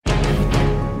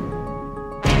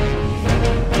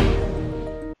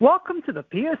Welcome to the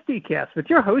PSDcast with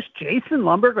your host, Jason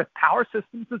Lumberg with Power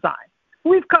Systems Design.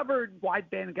 We've covered wide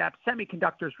bandgap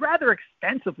semiconductors rather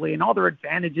extensively and all their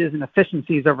advantages and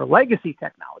efficiencies over legacy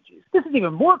technologies. This is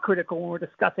even more critical when we're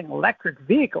discussing electric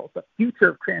vehicles, the future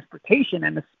of transportation,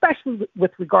 and especially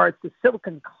with regards to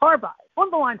silicon carbide.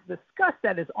 On the line to discuss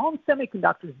that is ON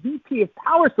Semiconductor's VP of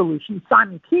Power Solutions,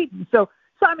 Simon Keaton. So,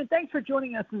 Simon, thanks for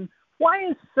joining us. And why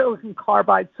is silicon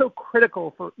carbide so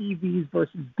critical for EVs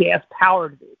versus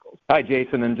gas-powered vehicles? Hi,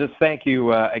 Jason, and just thank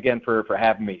you again for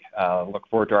having me. Look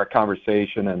forward to our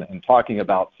conversation and talking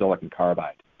about silicon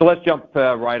carbide. So let's jump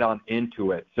right on into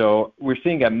it. So we're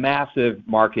seeing a massive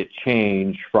market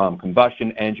change from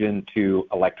combustion engine to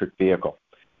electric vehicle.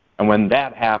 And when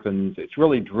that happens, it's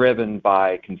really driven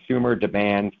by consumer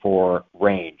demand for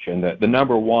range. And the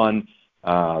number one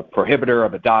prohibitor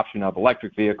of adoption of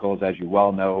electric vehicles, as you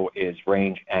well know, is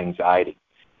range anxiety.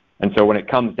 And so when it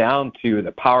comes down to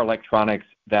the power electronics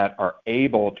that are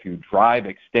able to drive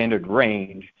extended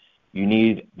range, you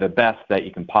need the best that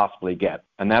you can possibly get.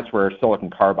 And that's where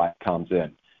silicon carbide comes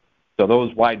in. So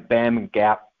those wide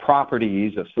bandgap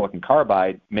properties of silicon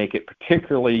carbide make it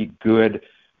particularly good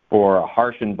for a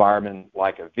harsh environment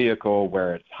like a vehicle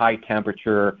where it's high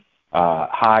temperature,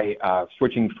 high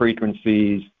switching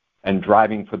frequencies, and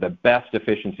driving for the best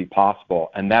efficiency possible.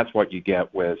 And that's what you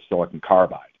get with silicon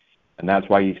carbide. And that's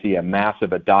why you see a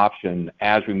massive adoption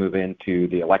as we move into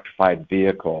the electrified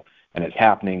vehicle, and it's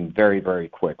happening very, very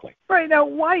quickly. Right. Now,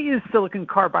 why is silicon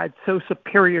carbide so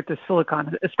superior to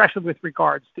silicon, especially with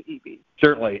regards to EVs?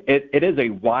 Certainly. It is a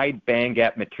wide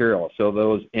bandgap material, so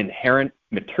those inherent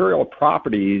material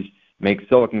properties make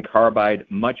silicon carbide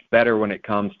much better when it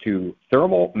comes to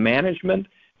thermal management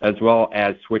as well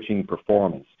as switching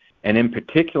performance. And in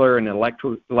particular, in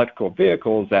electrical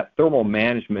vehicles, that thermal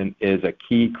management is a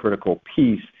key critical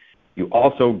piece. You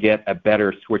also get a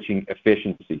better switching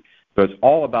efficiency. So it's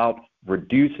all about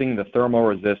reducing the thermal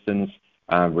resistance,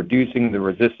 reducing the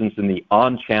resistance in the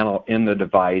on channel in the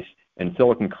device, and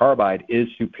silicon carbide is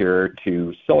superior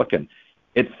to silicon.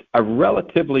 It's a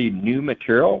relatively new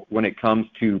material when it comes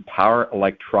to power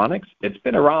electronics. It's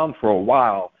been around for a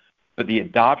while, but the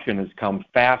adoption has come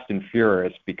fast and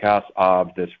furious because of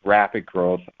this rapid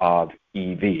growth of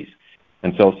EVs.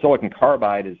 And so silicon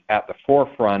carbide is at the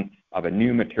forefront of a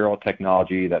new material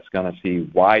technology that's going to see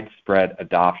widespread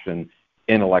adoption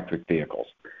in electric vehicles.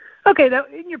 Okay, now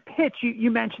in your pitch,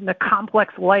 you mentioned the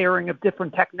complex layering of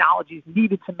different technologies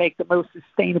needed to make the most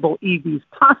sustainable EVs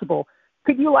possible.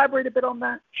 Could you elaborate a bit on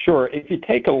that? Sure. If you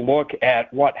take a look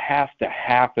at what has to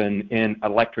happen in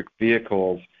electric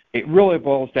vehicles, it really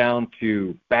boils down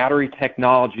to battery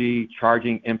technology,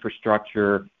 charging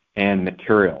infrastructure, and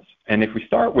materials. And if we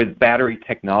start with battery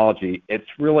technology, it's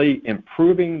really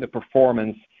improving the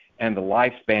performance and the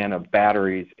lifespan of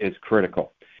batteries is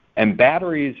critical. And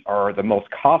batteries are the most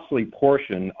costly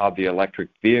portion of the electric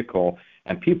vehicle,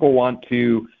 and people want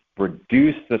to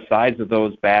reduce the size of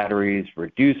those batteries,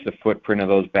 reduce the footprint of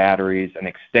those batteries, and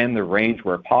extend the range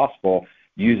where possible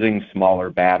using smaller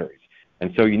batteries.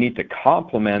 And so you need to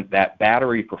complement that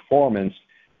battery performance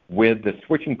with the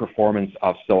switching performance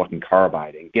of silicon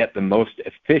carbide and get the most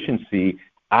efficiency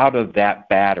out of that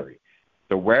battery.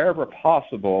 So wherever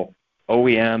possible,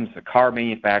 OEMs, the car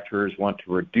manufacturers, want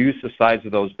to reduce the size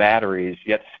of those batteries,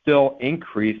 yet still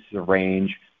increase the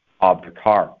range of the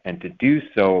car. And to do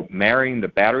so, marrying the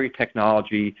battery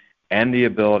technology and the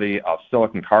ability of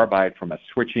silicon carbide from a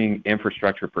switching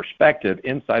infrastructure perspective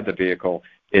inside the vehicle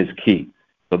is key.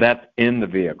 So that's in the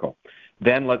vehicle.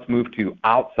 Then let's move to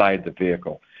outside the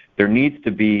vehicle. There needs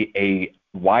to be a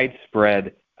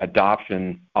widespread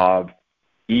adoption of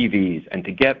EVs, and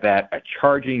to get that, a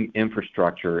charging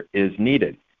infrastructure is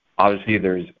needed. Obviously,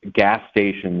 there's gas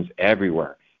stations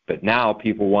everywhere, but now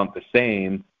people want the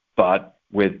same, but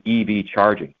with EV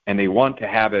charging, and they want to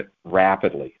have it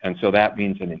rapidly. And so that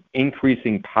means an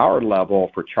increasing power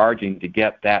level for charging to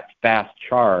get that fast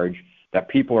charge that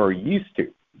people are used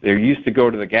to. They're used to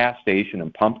go to the gas station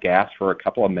and pump gas for a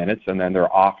couple of minutes, and then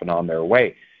they're off and on their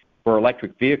way. For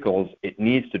electric vehicles, it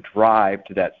needs to drive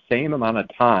to that same amount of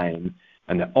time,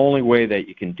 and the only way that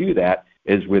you can do that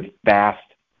is with fast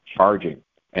charging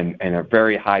and a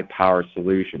very high power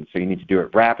solution. So you need to do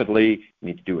it rapidly, you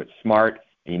need to do it smart,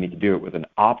 and you need to do it with an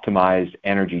optimized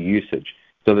energy usage.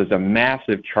 So there's a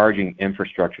massive charging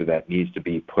infrastructure that needs to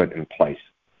be put in place.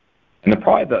 And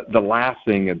probably the last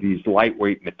thing of these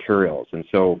lightweight materials. And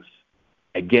so,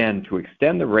 again, to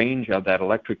extend the range of that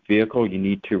electric vehicle, you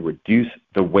need to reduce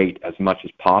the weight as much as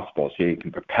possible so you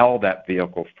can propel that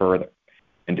vehicle further.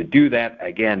 And to do that,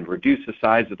 again, reduce the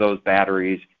size of those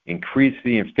batteries, increase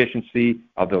the efficiency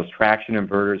of those traction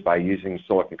inverters by using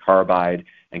silicon carbide,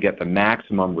 and get the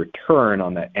maximum return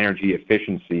on that energy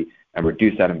efficiency and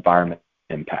reduce that environment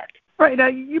impact. Right. Now,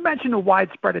 you mentioned a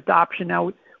widespread adoption.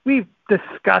 Now, we've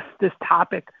discussed this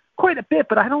topic quite a bit,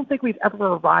 but I don't think we've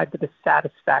ever arrived at a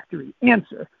satisfactory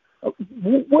answer.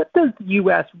 What does the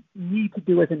U.S. need to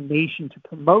do as a nation to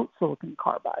promote silicon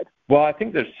carbide? Well, I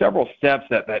think there's several steps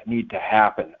that need to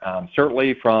happen.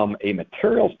 Certainly from a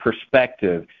materials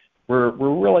perspective, we're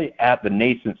really at the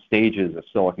nascent stages of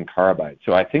silicon carbide.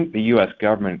 So I think the U.S.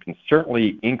 government can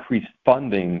certainly increase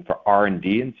funding for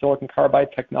R&D in silicon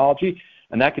carbide technology,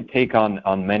 and that could take on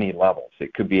many levels.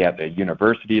 It could be at the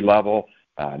university level,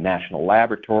 national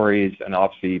laboratories, and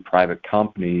obviously private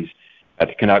companies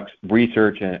to conduct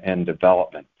research and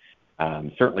development.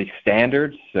 Certainly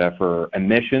standards for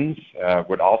emissions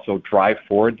would also drive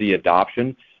forward the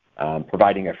adoption,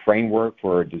 providing a framework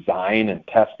for design and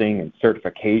testing and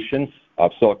certification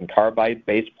of silicon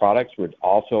carbide-based products would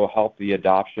also help the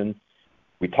adoption.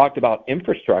 We talked about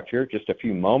infrastructure just a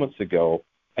few moments ago.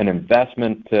 An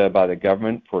investment by the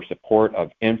government for support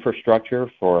of infrastructure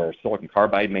for silicon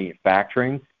carbide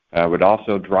manufacturing would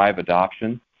also drive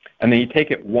adoption. And then you take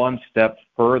it one step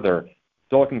further,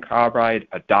 silicon carbide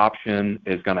adoption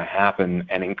is going to happen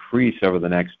and increase over the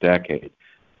next decade.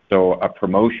 So a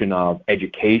promotion of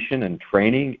education and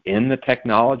training in the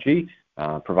technology,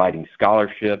 providing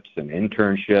scholarships and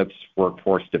internships,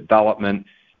 workforce development,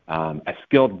 a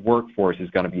skilled workforce is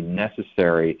going to be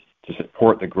necessary to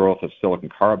support the growth of silicon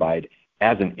carbide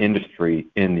as an industry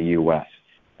in the U.S.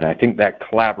 And I think that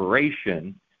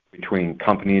collaboration between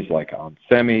companies like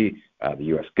onsemi, the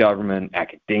U.S. government,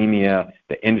 academia,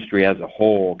 the industry as a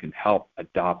whole can help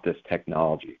adopt this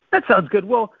technology. That sounds good.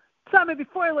 Well, Simon,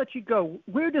 before I let you go,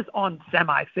 where does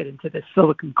onsemi fit into this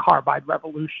silicon carbide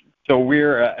revolution? So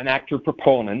we're an active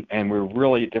proponent, and we're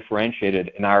really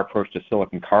differentiated in our approach to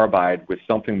silicon carbide with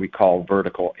something we call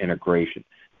vertical integration.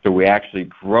 So we actually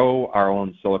grow our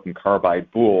own silicon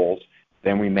carbide boules,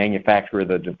 then we manufacture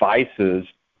the devices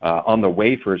on the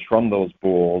wafers from those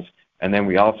boules, and then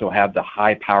we also have the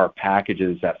high power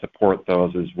packages that support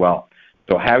those as well.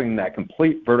 So having that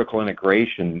complete vertical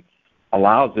integration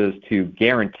allows us to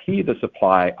guarantee the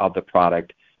supply of the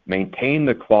product, maintain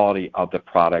the quality of the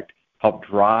product, help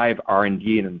drive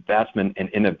R&D and investment and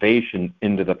innovation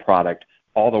into the product,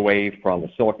 all the way from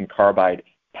the silicon carbide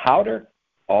powder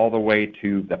all the way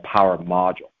to the power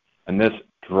module. And this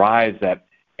drives that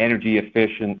energy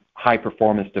efficient, high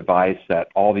performance device that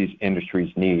all these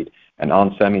industries need. And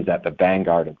onsemi is at the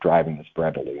vanguard of driving this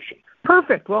revolution.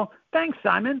 Perfect. Well, thanks,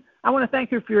 Simon. I want to thank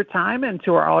you for your time, and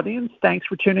to our audience, thanks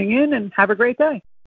for tuning in, and have a great day.